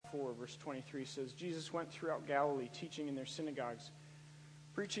4, verse 23 says, Jesus went throughout Galilee, teaching in their synagogues,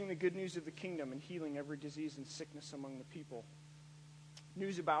 preaching the good news of the kingdom and healing every disease and sickness among the people.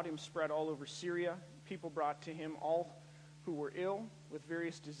 News about him spread all over Syria. People brought to him all who were ill with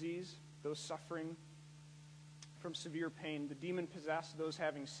various disease, those suffering from severe pain, the demon-possessed, those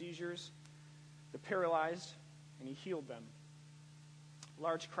having seizures, the paralyzed, and he healed them.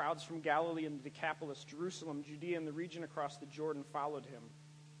 Large crowds from Galilee and the Decapolis, Jerusalem, Judea, and the region across the Jordan followed him.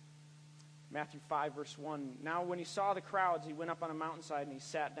 Matthew 5, verse 1, now when he saw the crowds, he went up on a mountainside and he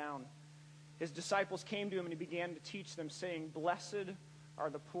sat down. His disciples came to him and he began to teach them, saying, blessed are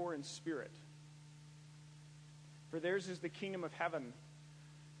the poor in spirit, for theirs is the kingdom of heaven.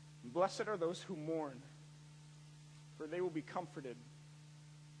 Blessed are those who mourn, for they will be comforted.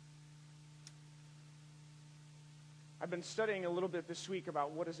 I've been studying a little bit this week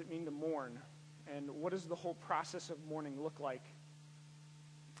about what does it mean to mourn, and what does the whole process of mourning look like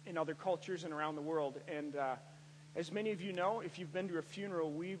in other cultures and around the world. And as many of you know, if you've been to a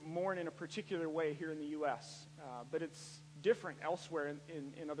funeral, we mourn in a particular way here in the U.S., but it's different elsewhere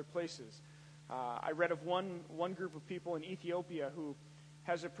in other places. I read of one group of people in Ethiopia who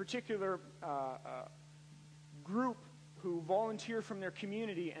has a particular group who volunteer from their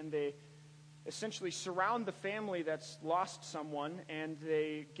community, and they essentially surround the family that's lost someone, and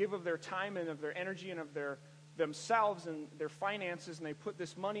they give of their time and of their energy and of themselves and their finances, and they put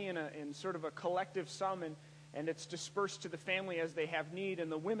this money in sort of a collective sum, and it's dispersed to the family as they have need.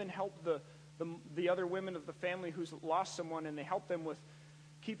 And the women help the other women of the family who's lost someone, and they help them with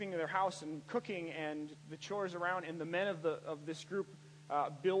keeping their house and cooking and the chores around. And the men of this group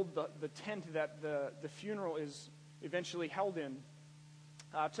build the tent that the funeral is eventually held in.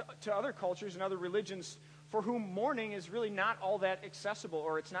 To other cultures and other religions for whom mourning is really not all that accessible,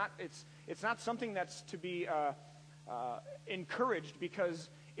 or it's not something that's to be encouraged, because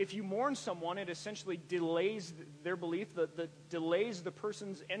if you mourn someone, it essentially delays their belief, delays the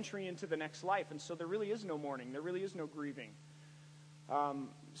person's entry into the next life. And so there really is no mourning. There really is no grieving.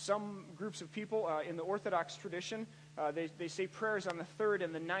 Some groups of people in the Orthodox tradition, they say prayers on the 3rd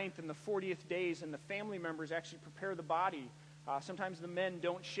and the 9th and the 40th days, and the family members actually prepare the body. Sometimes the men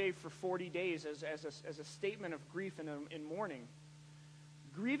don't shave for 40 days as a statement of grief and in mourning.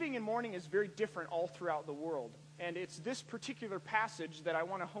 Grieving and mourning is very different all throughout the world. And it's this particular passage that I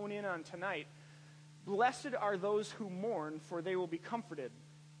want to hone in on tonight. Blessed are those who mourn, for they will be comforted.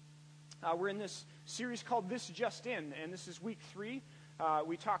 We're in this series called This Just In, and this is week 3.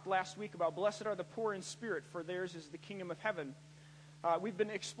 We talked last week about blessed are the poor in spirit, for theirs is the kingdom of heaven. We've been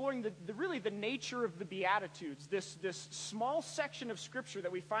exploring the nature of the Beatitudes, this small section of Scripture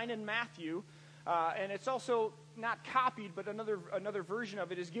that we find in Matthew, and it's also not copied, but another version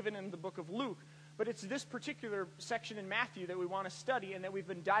of it is given in the book of Luke. But it's this particular section in Matthew that we want to study and that we've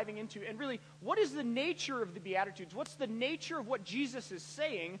been diving into. And really, what is the nature of the Beatitudes? What's the nature of what Jesus is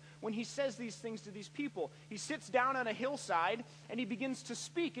saying when he says these things to these people? He sits down on a hillside and he begins to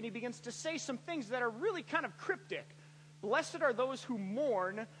speak, and he begins to say some things that are really kind of cryptic. Blessed are those who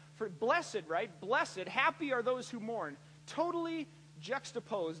mourn, for blessed, right? Blessed, happy are those who mourn. Totally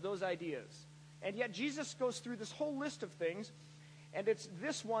juxtapose those ideas. And yet Jesus goes through this whole list of things, and it's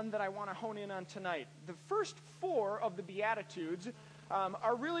this one that I want to hone in on tonight. The first 4 of the Beatitudes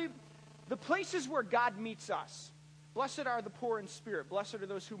are really the places where God meets us. Blessed are the poor in spirit. Blessed are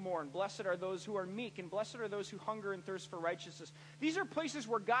those who mourn. Blessed are those who are meek. And blessed are those who hunger and thirst for righteousness. These are places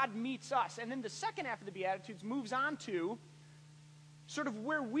where God meets us. And then the second half of the Beatitudes moves on to sort of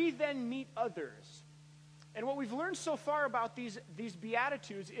where we then meet others. And what we've learned so far about these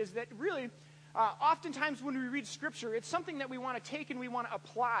Beatitudes is that really, oftentimes when we read Scripture, it's something that we want to take and we want to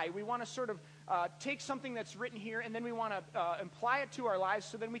apply. We want to sort of take something that's written here, and then we want to apply it to our lives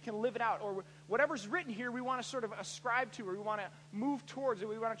so then we can live it out. Or whatever's written here, we want to sort of ascribe to, or we want to move towards, or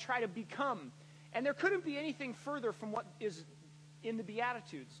we want to try to become. And there couldn't be anything further from what is in the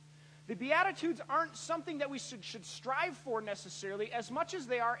Beatitudes. The Beatitudes aren't something that we should strive for necessarily, as much as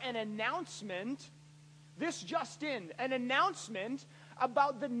they are an announcement, this just in, an announcement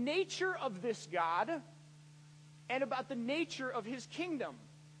about the nature of this God and about the nature of his kingdom.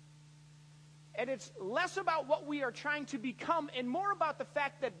 And it's less about what we are trying to become and more about the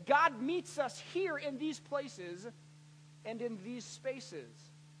fact that God meets us here in these places and in these spaces.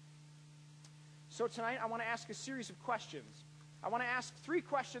 So tonight I want to ask a series of questions. I want to ask 3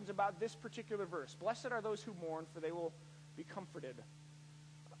 questions about this particular verse. Blessed are those who mourn, for they will be comforted.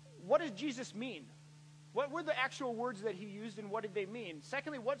 What does Jesus mean? What were the actual words that he used, and what did they mean?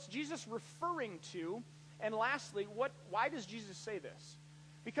 Secondly, what's Jesus referring to? And lastly, why does Jesus say this?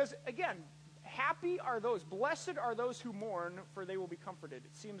 Because, again, happy are those, blessed are those who mourn, for they will be comforted.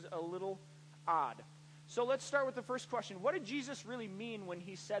 It seems a little odd. So let's start with the first question. What did Jesus really mean when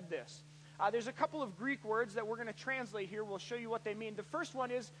he said this? There's a couple of Greek words that we're going to translate here. We'll show you what they mean. The first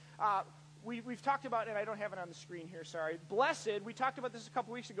one is, we've talked about, and I don't have it on the screen here, sorry. Blessed, we talked about this a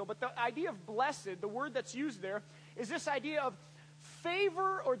couple weeks ago, but the idea of blessed, the word that's used there, is this idea of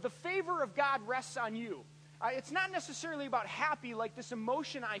favor, or the favor of God rests on you. It's not necessarily about happy, like this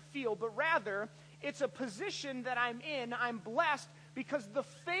emotion I feel, but rather it's a position that I'm in. I'm blessed because the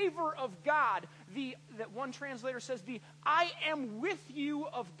favor of God, that one translator says, the I am with you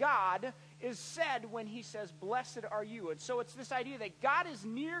of God is said when he says, blessed are you. And so it's this idea that God is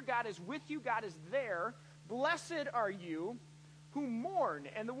near, God is with you, God is there. Blessed are you who mourn.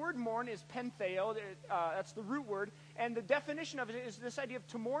 And the word mourn is pentheo, that's the root word. And the definition of it is this idea of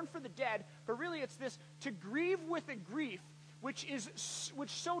to mourn for the dead, but really it's this to grieve with a grief which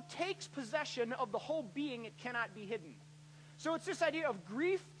so takes possession of the whole being it cannot be hidden. So it's this idea of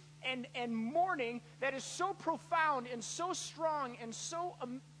grief and mourning that is so profound and so strong and so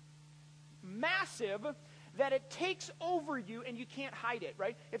massive that it takes over you and you can't hide it,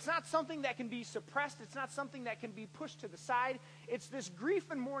 right? It's not something that can be suppressed. It's not something that can be pushed to the side. It's this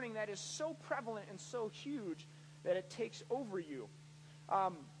grief and mourning that is so prevalent and so huge that it takes over you.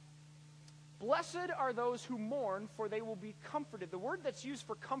 Blessed are those who mourn, for they will be comforted. The word that's used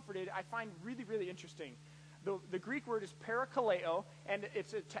for comforted I find really, really interesting. The Greek word is parakaleo, and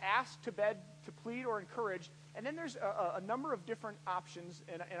it's to ask, to beg, to plead, or encourage. And then there's a number of different options,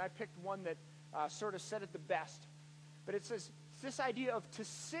 and I picked one that sort of said it the best. But it says, it's this idea of to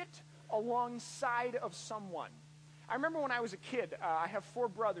sit alongside of someone. I remember when I was a kid, I have 4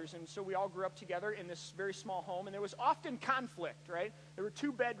 brothers, and so we all grew up together in this very small home, and there was often conflict, right? There were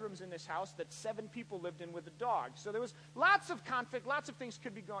 2 bedrooms in this house that 7 people lived in with a dog. So there was lots of conflict, lots of things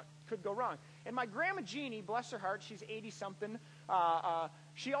could go wrong. And my grandma Jeannie, bless her heart, she's 80-something,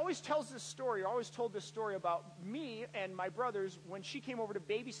 she always tells this story, or always told this story about me and my brothers when she came over to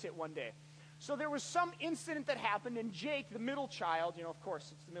babysit one day. So there was some incident that happened, and Jake, the middle child, of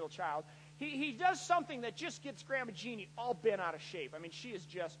course it's the middle child, he does something that just gets Grandma Jeannie all bent out of shape. I mean, she is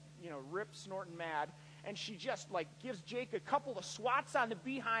just, ripped, snorting mad. And she just, gives Jake a couple of swats on the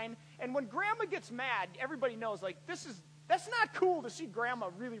behind. And when Grandma gets mad, everybody knows, that's not cool to see Grandma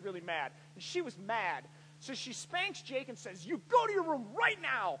really, really mad. And she was mad. So she spanks Jake and says, you go to your room right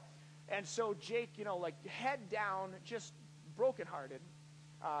now. And so Jake, head down, just brokenhearted.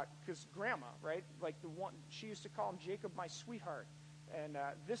 Because Grandma, right? The one, she used to call him Jacob, my sweetheart. And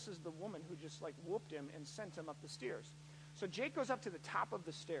this is the woman who just whooped him and sent him up the stairs. So Jake goes up to the top of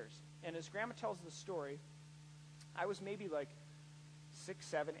the stairs. And as Grandma tells the story, I was maybe 6,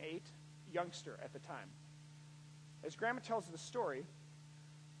 7, 8, youngster at the time. As Grandma tells the story,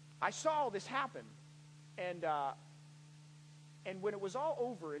 I saw all this happen. And when it was all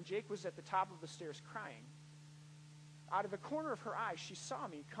over and Jake was at the top of the stairs crying, out of the corner of her eye, she saw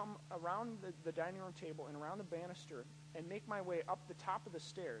me come around the dining room table and around the banister and make my way up the top of the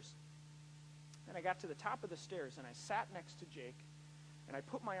stairs. And I got to the top of the stairs, and I sat next to Jake, and I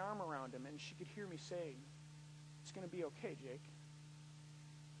put my arm around him, and she could hear me saying, it's going to be okay, Jake.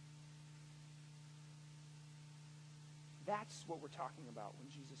 That's what we're talking about when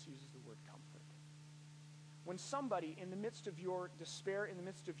Jesus uses the word comfort. When somebody in the midst of your despair, in the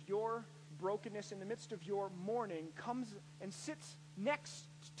midst of your brokenness, in the midst of your mourning, comes and sits next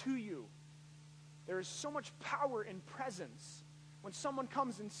to you, there is so much power in presence when someone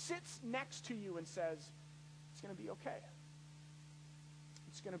comes and sits next to you and says, it's going to be okay.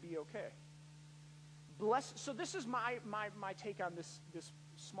 It's going to be okay. So this is my take on this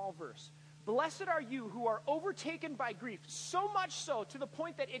small verse. Blessed are you who are overtaken by grief, so much so to the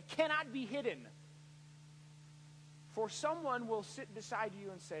point that it cannot be hidden. For someone will sit beside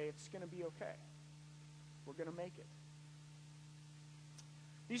you and say, it's going to be okay. We're going to make it.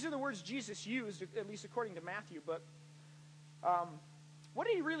 These are the words Jesus used, at least according to Matthew, but what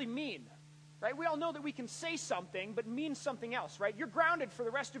did he really mean? Right? We all know that we can say something, but mean something else, right? You're grounded for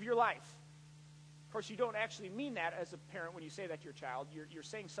the rest of your life. Of course, you don't actually mean that as a parent when you say that to your child. You're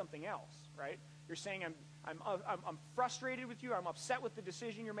saying something else, right? You're saying, I'm frustrated with you, I'm upset with the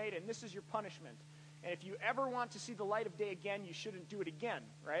decision you made, and this is your punishment. And if you ever want to see the light of day again, you shouldn't do it again,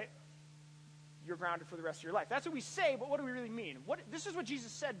 right? You're grounded for the rest of your life. That's what we say, but what do we really mean? This is what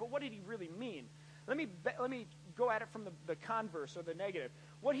Jesus said, but what did he really mean? Let me go at it from the converse, or the negative.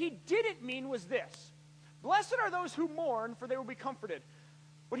 What he didn't mean was this. Blessed are those who mourn, for they will be comforted.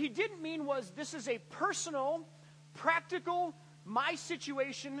 What he didn't mean was this is a personal, practical, my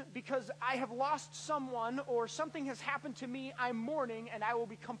situation, because I have lost someone or something has happened to me, I'm mourning and I will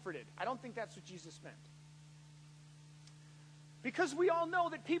be comforted. I don't think that's what Jesus meant. Because we all know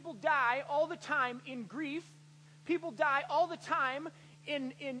that people die all the time in grief. People die all the time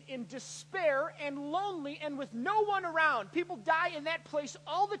in despair and lonely and with no one around. People die in that place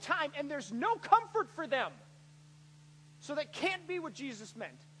all the time, and there's no comfort for them. So that can't be what Jesus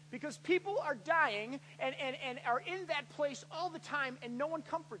meant. Because people are dying and are in that place all the time, and no one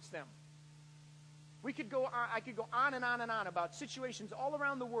comforts them. I could go on and on and on about situations all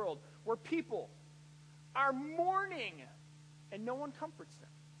around the world where people are mourning and no one comforts them.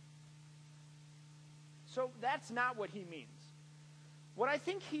 So that's not what he means. What I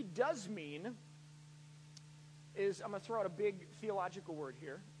think he does mean is, I'm going to throw out a big theological word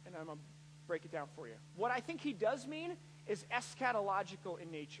here, and I'm going to break it down for you. What I think he does mean is eschatological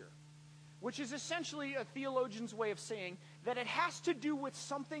in nature, which is essentially a theologian's way of saying that it has to do with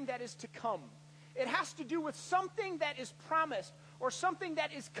something that is to come. It has to do with something that is promised, or something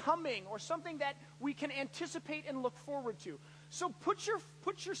that is coming, or something that we can anticipate and look forward to. So put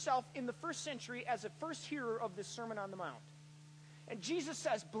yourself in the first century as a first hearer of this Sermon on the Mount. And Jesus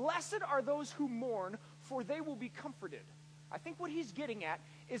says, "Blessed are those who mourn, for they will be comforted." I think what he's getting at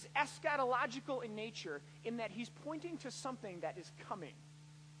is eschatological in nature, in that he's pointing to something that is coming.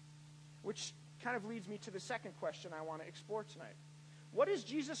 Which kind of leads me to the second question I want to explore tonight. What is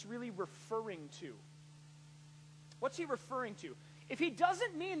Jesus really referring to? What's he referring to? If he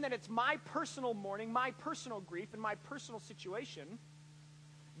doesn't mean that it's my personal mourning, my personal grief, and my personal situation,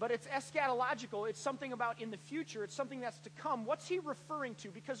 but it's eschatological, it's something about in the future, it's something that's to come, what's he referring to?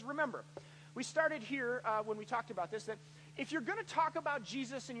 Because remember, we started here when we talked about this, that if you're going to talk about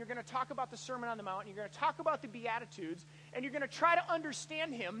Jesus and you're going to talk about the Sermon on the Mount and you're going to talk about the Beatitudes and you're going to try to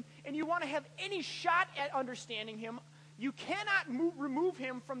understand him and you want to have any shot at understanding him, you cannot remove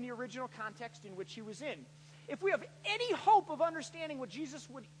him from the original context in which he was in. If we have any hope of understanding what Jesus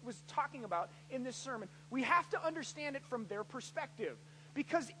was talking about in this sermon, we have to understand it from their perspective.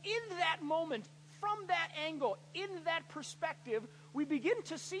 Because in that moment, from that angle, in that perspective, we begin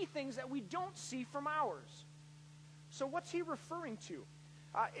to see things that we don't see from ours. So what's he referring to?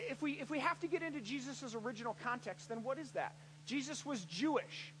 If we have to get into Jesus' original context, then what is that? Jesus was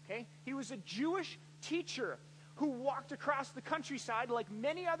Jewish, okay? He was a Jewish teacher who walked across the countryside like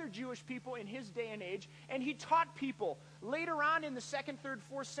many other Jewish people in his day and age, and he taught people. Later on in the 2nd, 3rd,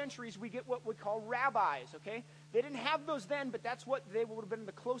 4th centuries, we get what we call rabbis, okay? They didn't have those then, but that's what they would have been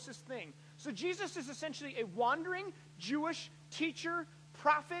the closest thing. So Jesus is essentially a wandering Jewish teacher,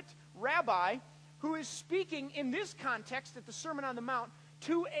 prophet, rabbi, who is speaking in this context at the Sermon on the Mount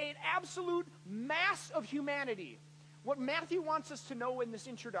to an absolute mass of humanity. What Matthew wants us to know in this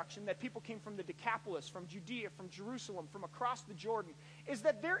introduction, that people came from the Decapolis, from Judea, from Jerusalem, from across the Jordan, is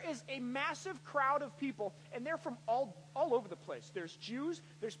that there is a massive crowd of people, and they're from all over the place. There's Jews,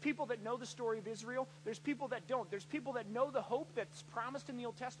 there's people that know the story of Israel, there's people that don't. There's people that know the hope that's promised in the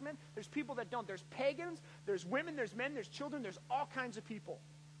Old Testament, there's people that don't. There's pagans, there's women, there's men, there's children, there's all kinds of people.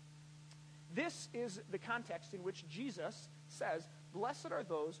 This is the context in which Jesus says, "Blessed are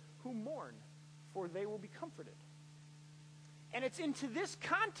those who mourn, for they will be comforted." And it's into this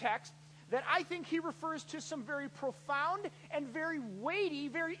context that I think he refers to some very profound and very weighty,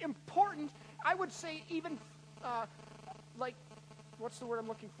 very important, I would say even, what's the word I'm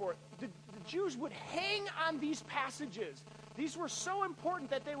looking for? The Jews would hang on these passages. These were so important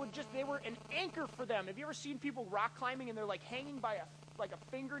that they were an anchor for them. Have you ever seen people rock climbing and they're like hanging by a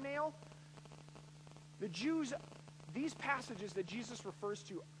fingernail? The Jews, these passages that Jesus refers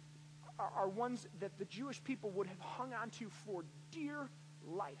to are ones that the Jewish people would have hung on to for dear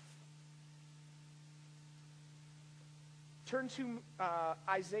life. Turn to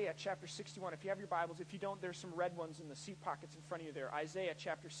Isaiah chapter 61. If you have your Bibles, if you don't, there's some red ones in the seat pockets in front of you there. Isaiah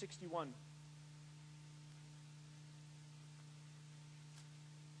chapter 61.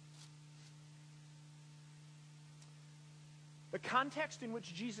 The context in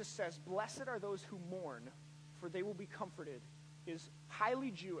which Jesus says, "Blessed are those who mourn, for they will be comforted," is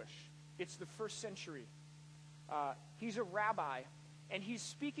highly Jewish. It's the 1st century. He's a rabbi, and he's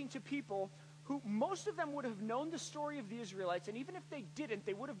speaking to people who, most of them would have known the story of the Israelites, and even if they didn't,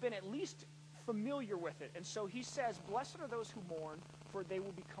 they would have been at least familiar with it. And so he says, "Blessed are those who mourn, for they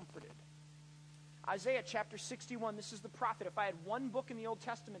will be comforted." Isaiah chapter 61, this is the prophet. If I had one book in the Old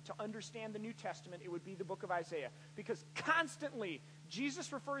Testament to understand the New Testament, it would be the book of Isaiah. Because constantly,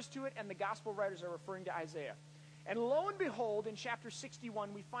 Jesus refers to it, and the gospel writers are referring to Isaiah. And lo and behold, in chapter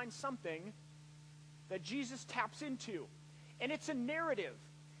 61, we find something that Jesus taps into. And it's a narrative.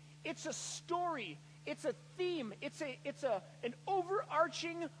 It's a story. It's a theme. It's an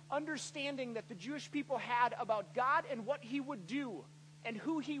overarching understanding that the Jewish people had about God and what he would do and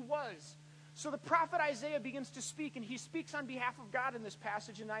who he was. So the prophet Isaiah begins to speak, and he speaks on behalf of God in this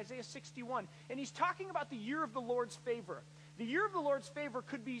passage in Isaiah 61. And he's talking about the year of the Lord's favor. The year of the Lord's favor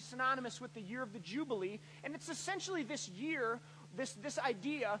could be synonymous with the year of the Jubilee, and it's essentially this year, this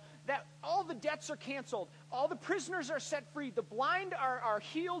idea that all the debts are canceled, all the prisoners are set free, the blind are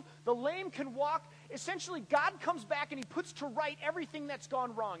healed, the lame can walk. Essentially, God comes back and he puts to right everything that's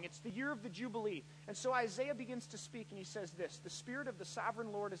gone wrong. It's the year of the Jubilee. And so Isaiah begins to speak, and he says this: "The Spirit of the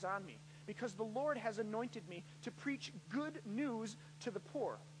Sovereign Lord is on me, because the Lord has anointed me to preach good news to the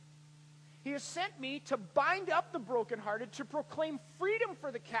poor. He has sent me to bind up the brokenhearted, to proclaim freedom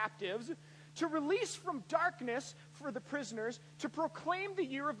for the captives, to release from darkness for the prisoners, to proclaim the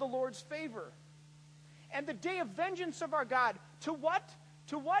year of the Lord's favor, and the day of vengeance of our God." To what?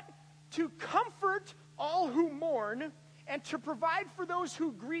 To what? To comfort all who mourn, and to provide for those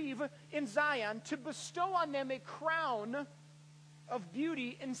who grieve in Zion, to bestow on them a crown of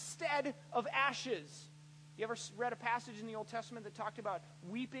beauty instead of ashes. You ever read a passage in the Old Testament that talked about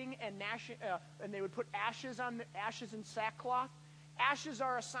weeping and gnashing, and they would put ashes in sackcloth? Ashes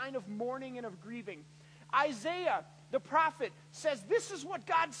are a sign of mourning and of grieving. Isaiah, the prophet, says, this is what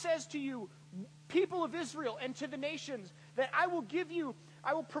God says to you, people of Israel, and to the nations, that I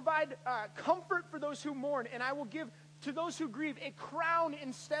will provide comfort for those who mourn, and I will give to those who grieve a crown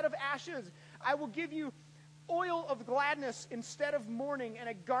instead of ashes. I will give you oil of gladness instead of mourning, and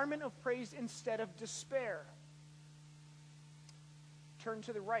a garment of praise instead of despair. Turn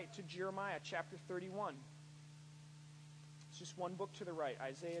to the right to Jeremiah chapter 31. It's just one book to the right,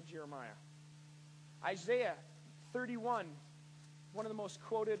 Isaiah, Jeremiah. Isaiah 31, one of the most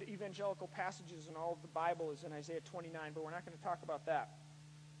quoted evangelical passages in all of the Bible is in Isaiah 29, but we're not going to talk about that.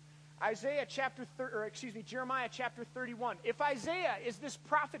 Jeremiah chapter 31. If Isaiah is this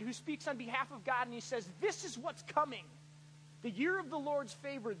prophet who speaks on behalf of God and he says, this is what's coming, the year of the Lord's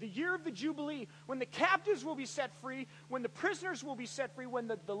favor, the year of the Jubilee, when the captives will be set free, when the prisoners will be set free, when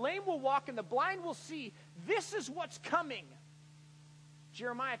the lame will walk and the blind will see, this is what's coming.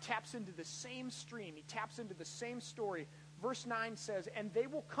 Jeremiah taps into the same stream. He taps into the same story. Verse 9 says, and they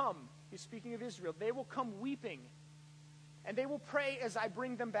will come, he's speaking of Israel, they will come weeping, and they will pray as I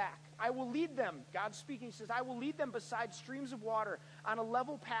bring them back. I will lead them, God's speaking, he says, I will lead them beside streams of water on a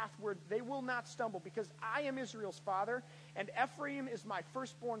level path where they will not stumble, because I am Israel's father, and Ephraim is my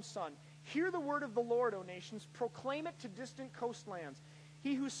firstborn son. Hear the word of the Lord, O nations, proclaim it to distant coastlands.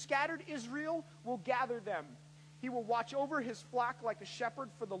 He who scattered Israel will gather them. He will watch over his flock like a shepherd,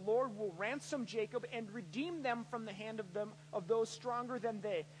 for the Lord will ransom Jacob and redeem them from the hand of those stronger than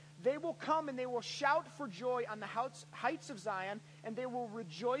they. They will come and they will shout for joy on the heights of Zion, and they will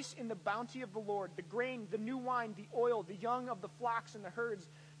rejoice in the bounty of the Lord. The grain, the new wine, the oil, the young of the flocks and the herds,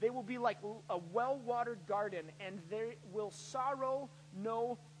 they will be like a well-watered garden, and they will sorrow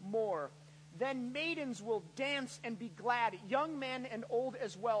no more. Then maidens will dance and be glad, young men and old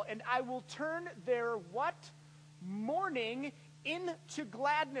as well. And I will turn their what? Mourning into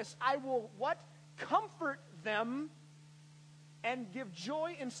gladness. I will what? Comfort them and give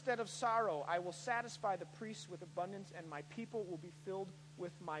joy instead of sorrow. I will satisfy the priests with abundance, and my people will be filled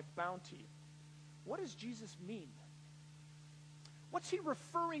with my bounty. What does Jesus mean? What's he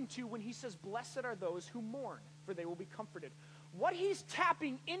referring to when he says, blessed are those who mourn, for they will be comforted? What he's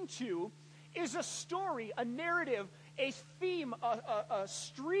tapping into is a story, a narrative, a theme, a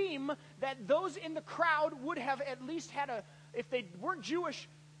stream that those in the crowd would have at least had if they weren't Jewish,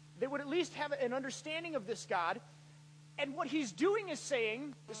 they would at least have an understanding of this God. And what he's doing is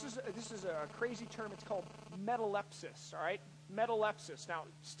saying, this is a crazy term, it's called metalepsis, all right? Metalepsis. Now,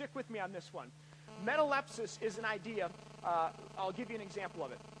 stick with me on this one. Metalepsis is an idea, I'll give you an example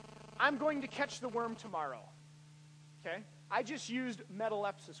of it. I'm going to catch the worm tomorrow, okay? I just used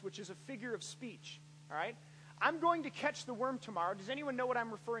metalepsis, which is a figure of speech, all right? I'm going to catch the worm tomorrow. Does anyone know what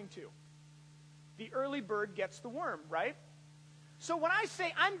I'm referring to? The early bird gets the worm, right? So when I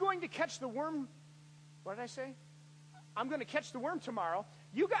say I'm going to catch the worm, what did I say? I'm going to catch the worm tomorrow.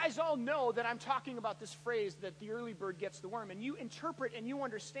 You guys all know that I'm talking about this phrase that the early bird gets the worm. And you interpret and you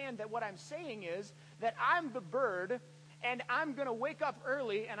understand that what I'm saying is that I'm the bird and I'm going to wake up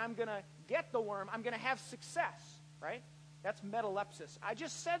early and I'm going to get the worm. I'm going to have success, right? That's metalepsis. I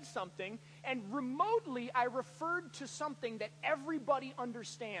just said something and remotely I referred to something that everybody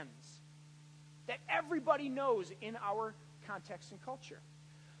understands, that everybody knows in our context and culture.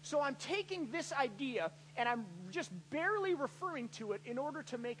 So I'm taking this idea and I'm just barely referring to it in order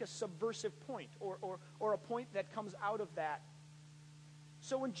to make a subversive point or a point that comes out of that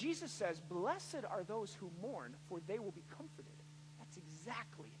So when Jesus says, blessed are those who mourn, for they will be comforted, that's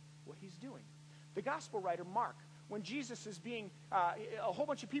exactly what he's doing. The gospel writer Mark, when Jesus is being, a whole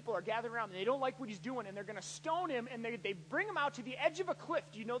bunch of people are gathered around, and they don't like what he's doing, and they're going to stone him, and they bring him out to the edge of a cliff.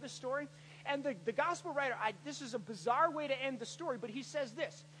 Do you know this story? And the gospel writer, this is a bizarre way to end the story, but he says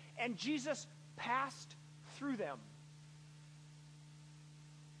this, and Jesus passed through them.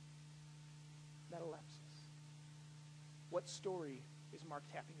 Metalepsis. What story is Mark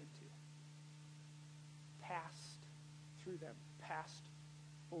tapping into? Passed through them, passed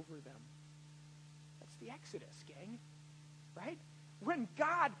over them. That's the Exodus, gang. Right? When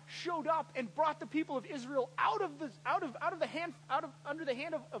God showed up and brought the people of Israel under the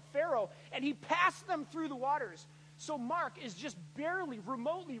hand of Pharaoh, and he passed them through the waters. So Mark is just barely,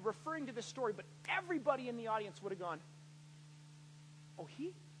 remotely referring to this story, but everybody in the audience would have gone, oh,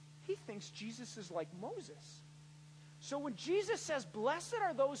 he thinks Jesus is like Moses. So when Jesus says, blessed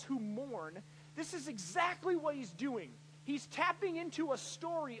are those who mourn, this is exactly what he's doing. He's tapping into a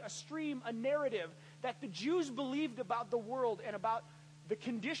story, a stream, a narrative that the Jews believed about the world and about the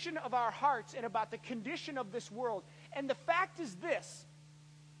condition of our hearts and about the condition of this world. And the fact is this,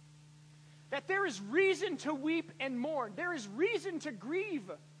 that there is reason to weep and mourn. There is reason to grieve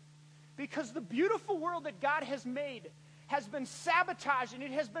because the beautiful world that God has made has been sabotaged and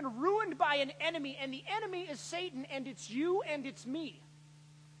it has been ruined by an enemy, and the enemy is Satan, and it's you and it's me.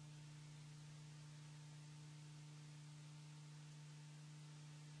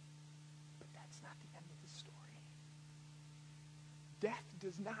 But that's not the end of the story. Death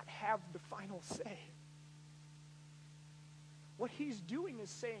does not have the final say. What he's doing is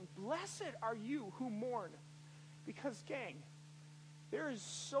saying, blessed are you who mourn. Because, gang, there is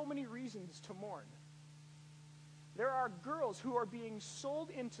so many reasons to mourn. There are girls who are being sold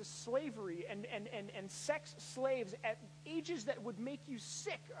into slavery and sex slaves at ages that would make you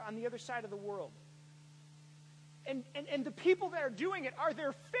sick on the other side of the world. And the people that are doing it are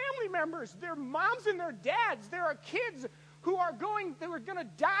their family members, their moms and their dads. There are kids who are going to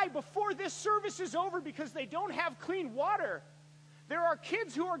die before this service is over because they don't have clean water. There are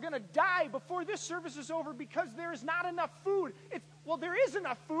kids who are going to die before this service is over because there is not enough food. There is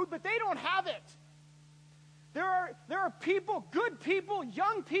enough food, but they don't have it. There are people, good people,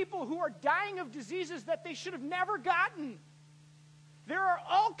 young people who are dying of diseases that they should have never gotten. There are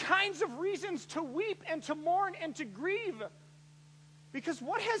all kinds of reasons to weep and to mourn and to grieve because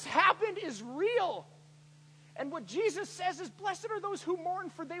what has happened is real. And what Jesus says is, blessed are those who mourn,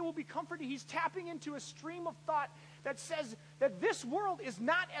 for they will be comforted. He's tapping into a stream of thought that says that this world is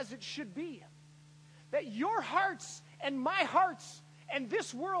not as it should be. That your hearts and my hearts and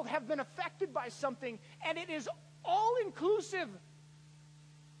this world have been affected by something, and it is all-inclusive.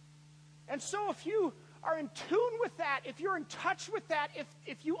 And so if you are in tune with that, if you're in touch with that,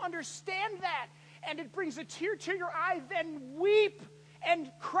 if you understand that, and it brings a tear to your eye, then weep and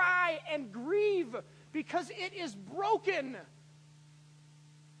cry and grieve, because it is broken.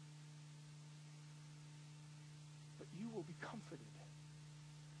 But you will be comforted.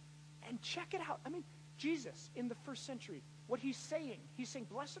 And check it out. I mean, Jesus, in the first century, what he's saying,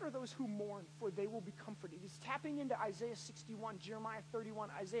 blessed are those who mourn, for they will be comforted. He's tapping into Isaiah 61, Jeremiah 31,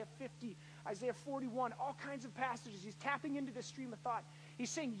 Isaiah 50, Isaiah 41, all kinds of passages. He's tapping into this stream of thought. He's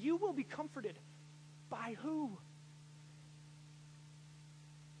saying, you will be comforted. By who?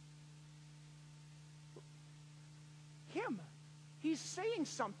 Him. He's saying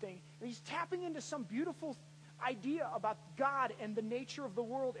something, and he's tapping into some beautiful idea about God and the nature of the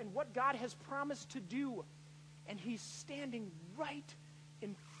world and what God has promised to do. And he's standing right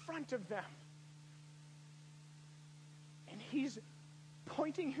in front of them. And he's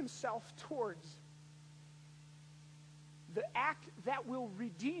pointing himself towards the act that will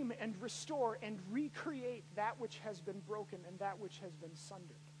redeem and restore and recreate that which has been broken and that which has been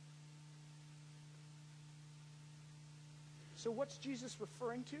sundered. So what's Jesus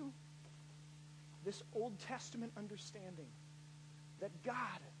referring to? This Old Testament understanding that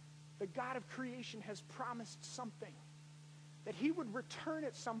God, the God of creation, has promised something, that he would return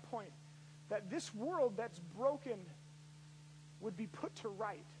at some point, that this world that's broken would be put to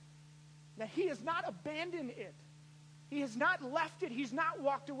right. Now, he has not abandoned it. He has not left it. He's not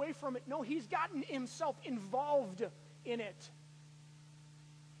walked away from it. No, he's gotten himself involved in it.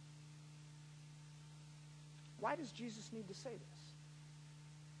 Why does Jesus need to say this?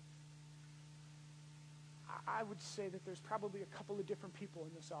 I would say that there's probably a couple of different people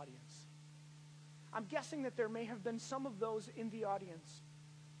in this audience. I'm guessing that there may have been some of those in the audience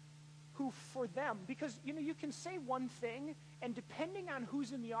who, for them, because, you can say one thing, and depending on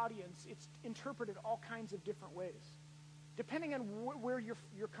who's in the audience, it's interpreted all kinds of different ways. depending on where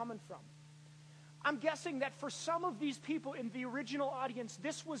you're coming from. I'm guessing that for some of these people in the original audience,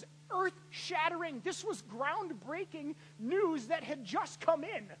 this was earth-shattering. This was groundbreaking news that had just come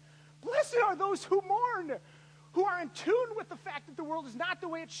in. Blessed are those who mourn, who are in tune with the fact that the world is not the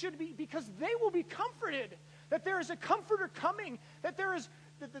way it should be, because they will be comforted, that there is a comforter coming, that there is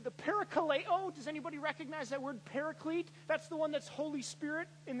the parakaleo. Does anybody recognize that word, paraclete? That's the one that's Holy Spirit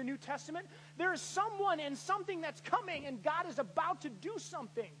in the New Testament. There is someone and something that's coming, and God is about to do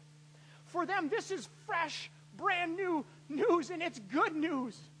something. For them, this is fresh, brand new news, and it's good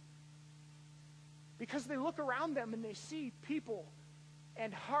news. Because they look around them and they see people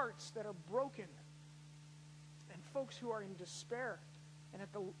and hearts that are broken, and folks who are in despair and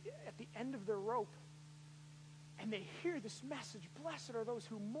at the end of their rope. And they hear this message, blessed are those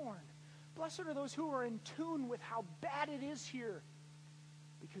who mourn. Blessed are those who are in tune with how bad it is here,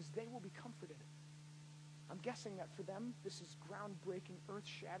 because they will be comforted. I'm guessing that for them, this is groundbreaking,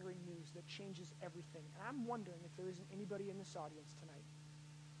 earth-shattering news that changes everything. And I'm wondering if there isn't anybody in this audience tonight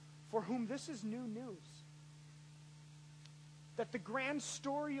for whom this is new news. That the grand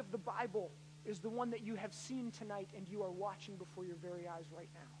story of the Bible is the one that you have seen tonight and you are watching before your very eyes right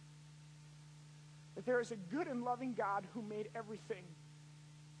now. That there is a good and loving God who made everything.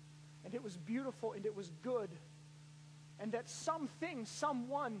 And it was beautiful and it was good. And that something,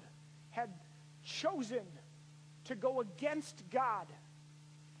 someone had chosen to go against God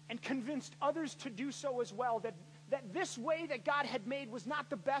and convinced others to do so as well. That this way that God had made was not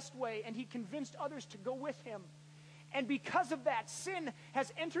the best way, and he convinced others to go with him. And because of that, sin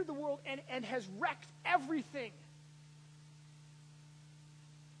has entered the world and has wrecked everything.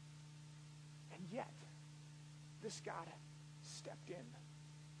 And yet, this God stepped in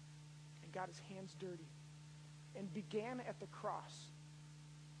and got his hands dirty and began at the cross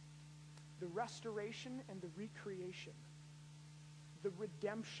the restoration and the recreation, the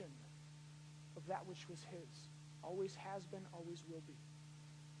redemption of that which was his. Always has been, always will be.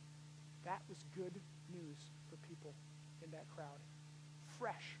 That was good news for people in that crowd.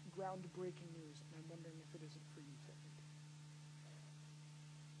 Fresh, groundbreaking news, and I'm wondering if it isn't for you tonight.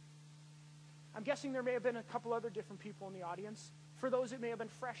 I'm guessing there may have been a couple other different people in the audience. For those, it may have been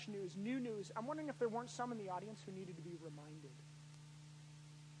fresh news, new news. I'm wondering if there weren't some in the audience who needed to be reminded.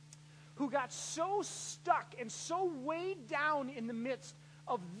 Who got so stuck and so weighed down in the midst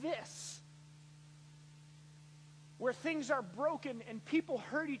of this, where things are broken and people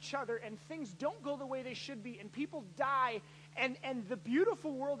hurt each other and things don't go the way they should be and people die, and the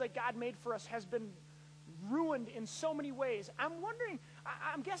beautiful world that God made for us has been ruined in so many ways. I'm wondering,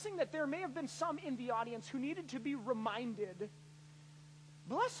 I'm guessing that there may have been some in the audience who needed to be reminded,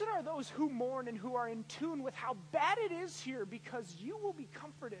 blessed are those who mourn and who are in tune with how bad it is here, because you will be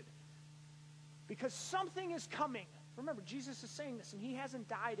comforted. Because something is coming. Remember, Jesus is saying this, and he hasn't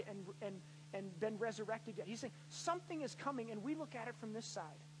died and been resurrected yet. He's saying something is coming, and we look at it from this side,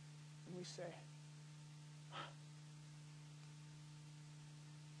 and we say,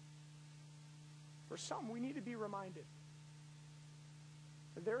 for some, we need to be reminded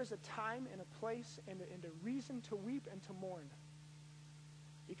that there is a time and a place and a reason to weep and to mourn.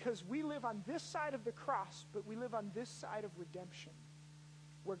 Because we live on this side of the cross, but we live on this side of redemption,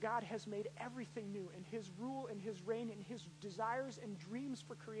 where God has made everything new, and his rule and his reign and his desires and dreams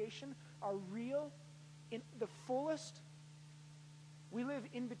for creation are real in the fullest. We live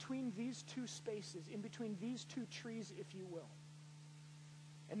in between these two spaces, in between these two trees, if you will.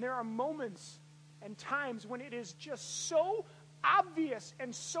 And there are moments and times when it is just so obvious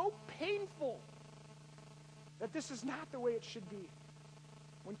and so painful that this is not the way it should be.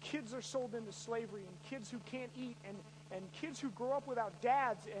 When kids are sold into slavery, and kids who can't eat, and kids who grow up without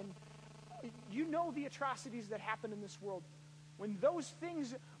dads, and you know the atrocities that happen in this world. When those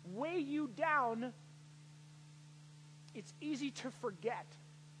things weigh you down, it's easy to forget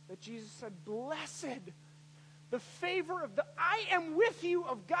that Jesus said, blessed, the favor of the I am with you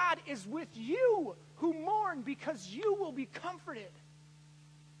of God is with you who mourn, because you will be comforted.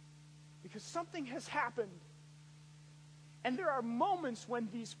 Because something has happened. And there are moments when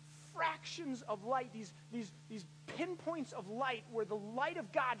these fractions of light, these pinpoints of light, where the light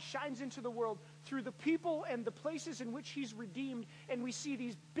of God shines into the world through the people and the places in which he's redeemed, and we see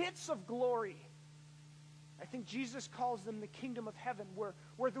these bits of glory. I think Jesus calls them the kingdom of heaven,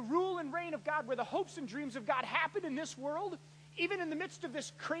 where the rule and reign of God, where the hopes and dreams of God happen in this world, even in the midst of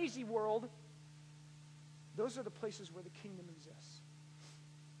this crazy world. Those are the places where the kingdom exists.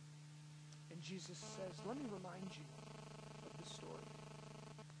 And Jesus says, let me remind you of the story.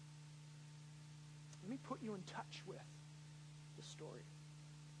 Let me put you in touch with the story.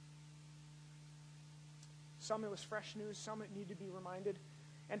 Some it was fresh news. Some it needed to be reminded.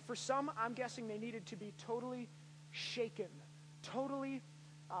 And for some, I'm guessing they needed to be totally shaken, totally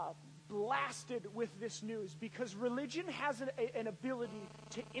blasted with this news, because religion has an ability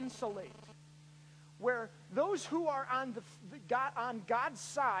to insulate, where those who are on God's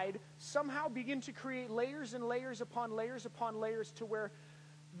side somehow begin to create layers and layers upon layers upon layers, to where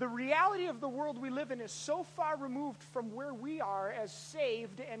the reality of the world we live in is so far removed from where we are as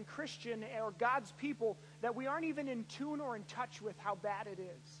saved and Christian or God's people that we aren't even in tune or in touch with how bad it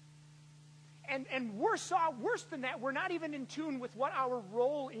is. And worse than that, we're not even in tune with what our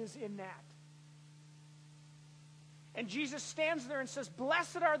role is in that. And Jesus stands there and says,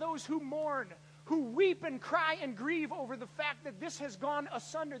 "Blessed are those who mourn, who weep and cry and grieve over the fact that this has gone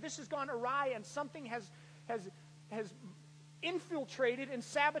asunder, this has gone awry, and something has infiltrated and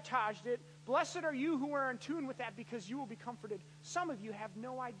sabotaged it. Blessed are you who are in tune with that, because you will be comforted." Some of you have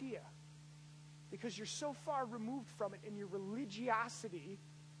no idea, because you're so far removed from it in your religiosity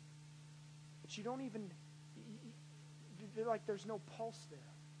that you don't even, they're like there's no pulse there.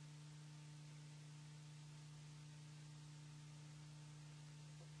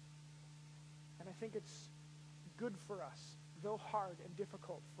 And I think it's good for us, though hard and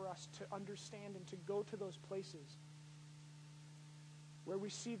difficult, for us to understand and to go to those places where we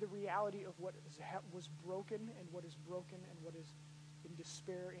see the reality of what was broken and what is broken and what is in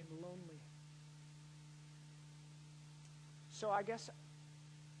despair and lonely. So I guess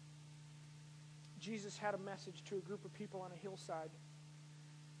Jesus had a message to a group of people on a hillside,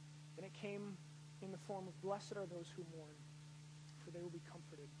 and it came in the form of, "Blessed are those who mourn, for they will be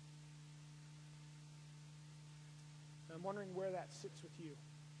comforted." And I'm wondering where that sits with you.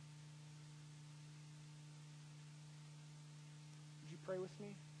 Would you pray with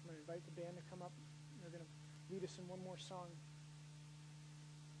me? I'm going to invite the band to come up. They're going to lead us in one more song.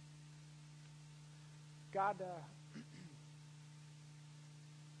 God,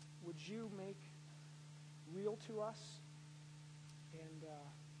 would you make real to us, and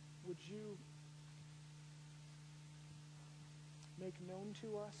would you make known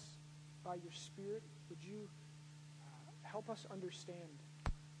to us by your Spirit? Would you help us understand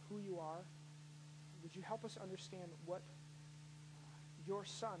who you are? Would you help us understand what your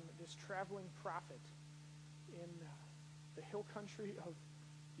Son, this traveling prophet in the hill country of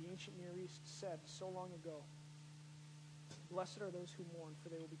the ancient Near East, said so long ago? Blessed are those who mourn, for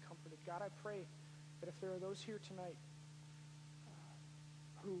they will be comforted. God, I pray that if there are those here tonight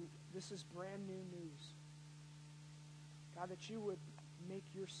who this is brand new news, God, that you would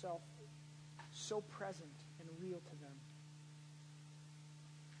make yourself so present and real to them.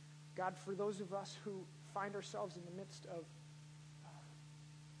 God, for those of us who find ourselves in the midst of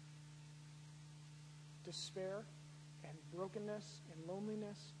despair and brokenness and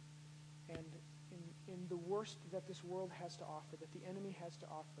loneliness and in the worst that this world has to offer, that the enemy has to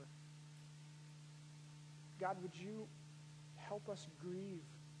offer, God, would you help us grieve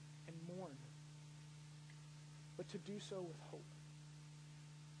and mourn, but to do so with hope.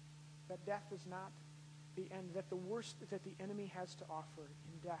 That death is not the end, that the worst that the enemy has to offer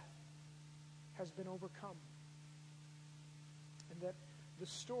in death has been overcome. And that the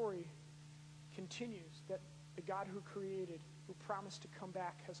story continues, that the God who created, who promised to come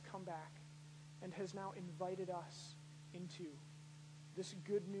back, has come back and has now invited us into this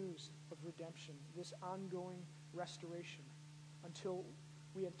good news of redemption, this ongoing restoration, until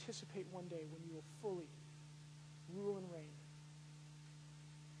we anticipate one day when you will fully rule and reign.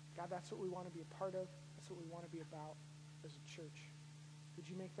 God, that's what we want to be a part of. That's what we want to be about as a church. Would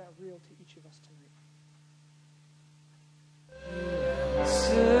you make that real to each of us tonight?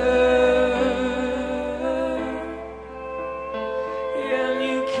 And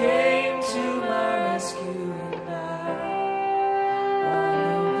you came to my rescue, and I want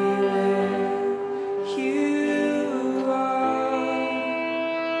to be where you are.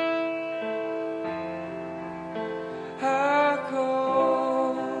 I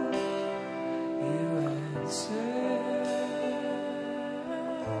call, you answer,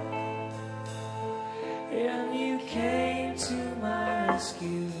 and you came to my rescue,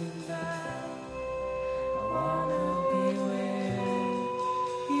 and I want to be where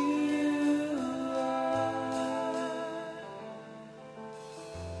you are.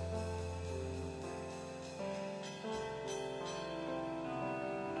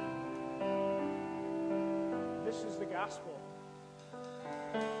 This is the gospel.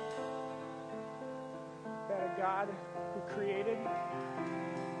 That a God who created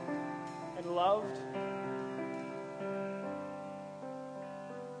and loved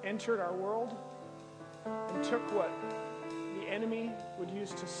entered our world and took what the enemy would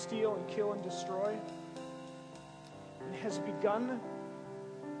use to steal and kill and destroy and has begun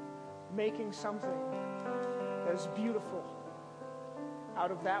making something that is beautiful out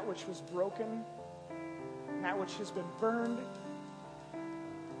of that which was broken and that which has been burned.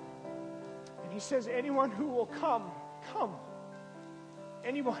 And he says, anyone who will come.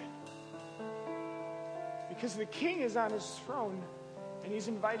 Anyone. Because the king is on his throne and he's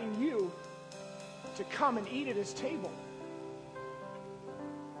inviting you to come and eat at his table.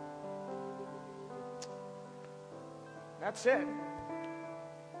 That's it.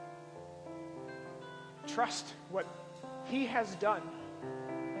 Trust what he has done.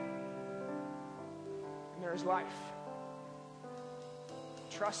 And there is life.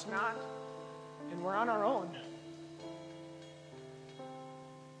 Trust not, and we're on our own.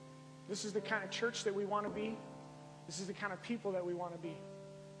 This is the kind of church that we want to be. This is the kind of people that we want to be.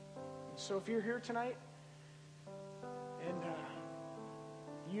 So if you're here tonight and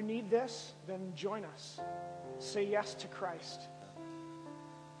you need this, then join us. Say yes to Christ.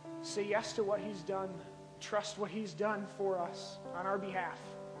 Say yes to what he's done. Trust what he's done for us on our behalf.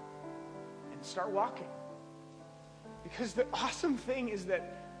 And start walking. Because the awesome thing is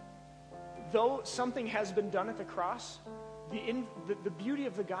that though something has been done at the cross, the beauty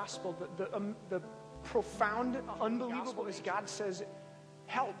of the gospel, the profound, unbelievable is God says,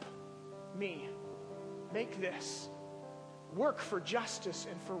 help me make this work for justice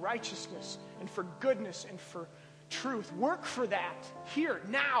and for righteousness and for goodness and for truth. Work for that here,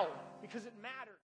 now, because it matters.